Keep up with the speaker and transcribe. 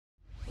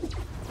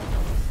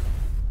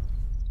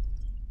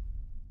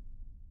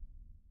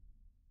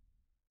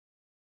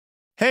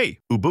Hey,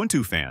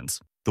 Ubuntu fans!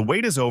 The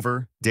wait is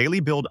over. Daily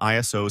build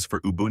ISOs for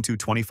Ubuntu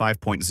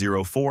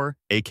 25.04,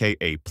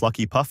 aka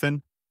Plucky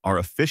Puffin, are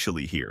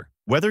officially here.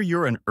 Whether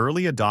you're an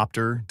early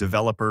adopter,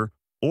 developer,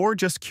 or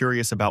just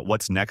curious about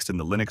what's next in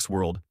the Linux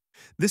world,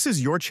 this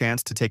is your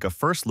chance to take a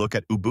first look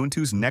at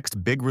Ubuntu's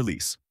next big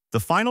release.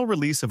 The final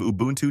release of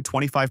Ubuntu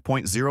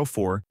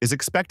 25.04 is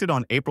expected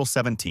on April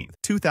 17,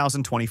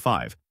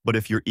 2025, but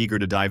if you're eager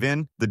to dive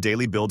in, the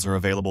daily builds are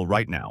available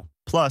right now.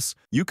 Plus,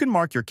 you can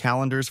mark your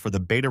calendars for the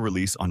beta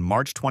release on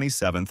March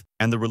 27th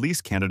and the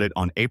release candidate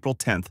on April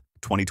 10th,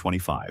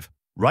 2025.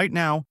 Right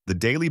now, the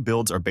daily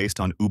builds are based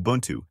on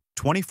Ubuntu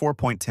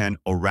 24.10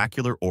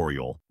 Oracular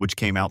Oriole, which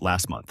came out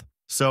last month.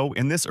 So,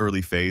 in this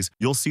early phase,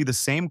 you'll see the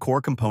same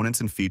core components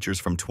and features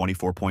from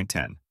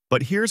 24.10.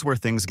 But here's where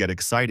things get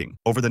exciting.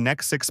 Over the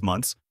next 6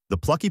 months, the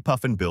Plucky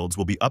Puffin builds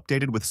will be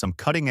updated with some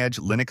cutting-edge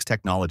Linux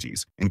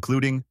technologies,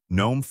 including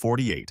GNOME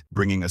 48,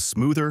 bringing a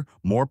smoother,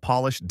 more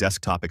polished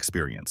desktop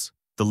experience.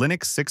 The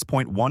Linux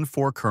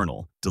 6.14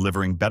 kernel,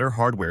 delivering better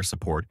hardware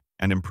support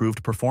and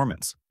improved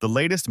performance. The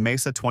latest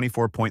Mesa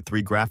 24.3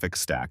 graphics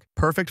stack,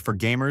 perfect for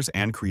gamers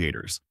and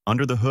creators.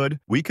 Under the hood,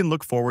 we can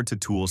look forward to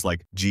tools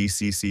like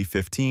GCC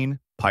 15,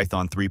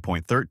 Python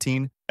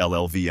 3.13,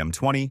 LLVM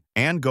 20,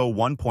 and Go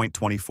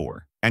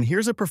 1.24. And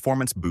here's a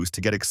performance boost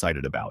to get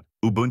excited about.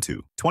 Ubuntu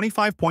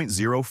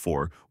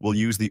 25.04 will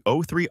use the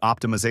O3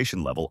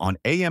 optimization level on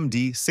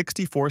AMD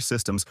 64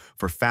 systems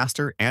for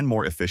faster and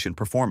more efficient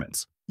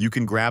performance. You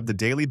can grab the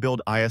daily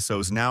build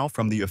ISOs now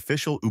from the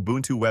official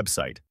Ubuntu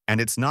website. And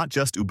it's not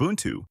just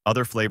Ubuntu.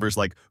 Other flavors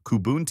like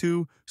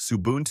Kubuntu,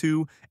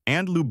 Subuntu,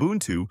 and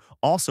Lubuntu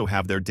also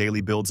have their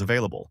daily builds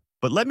available.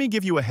 But let me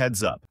give you a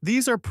heads up.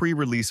 These are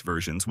pre-release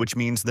versions, which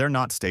means they're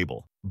not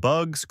stable.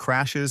 Bugs,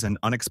 crashes, and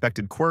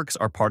unexpected quirks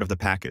are part of the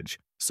package.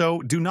 So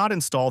do not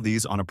install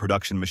these on a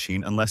production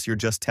machine unless you're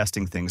just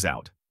testing things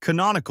out.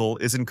 Canonical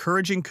is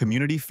encouraging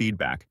community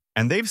feedback,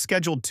 and they've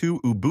scheduled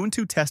 2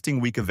 Ubuntu Testing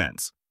Week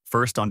events,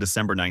 first on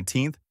December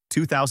 19th,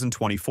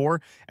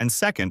 2024, and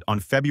second on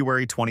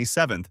February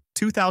 27th,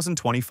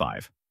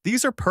 2025.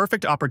 These are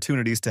perfect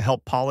opportunities to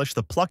help polish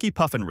the Plucky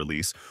Puffin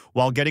release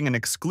while getting an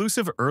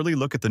exclusive early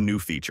look at the new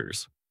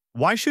features.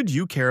 Why should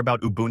you care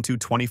about Ubuntu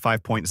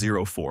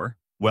 25.04?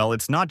 Well,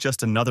 it's not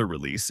just another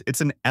release, it's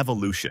an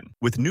evolution.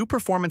 With new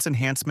performance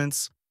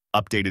enhancements,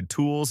 updated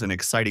tools, and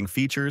exciting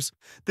features,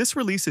 this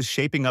release is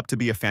shaping up to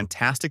be a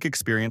fantastic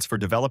experience for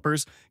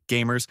developers,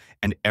 gamers,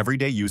 and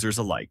everyday users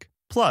alike.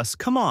 Plus,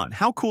 come on,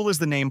 how cool is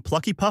the name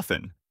Plucky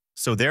Puffin?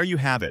 So there you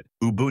have it,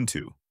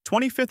 Ubuntu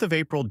 25th of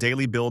April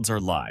daily builds are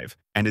live,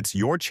 and it's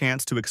your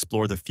chance to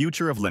explore the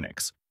future of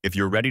Linux. If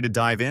you're ready to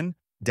dive in,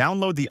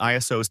 download the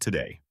ISOs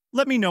today.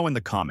 Let me know in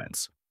the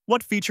comments,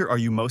 what feature are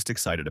you most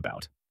excited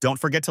about? Don't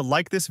forget to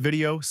like this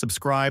video,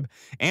 subscribe,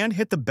 and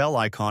hit the bell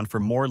icon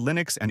for more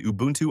Linux and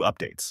Ubuntu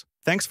updates.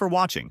 Thanks for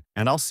watching,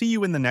 and I'll see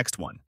you in the next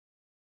one.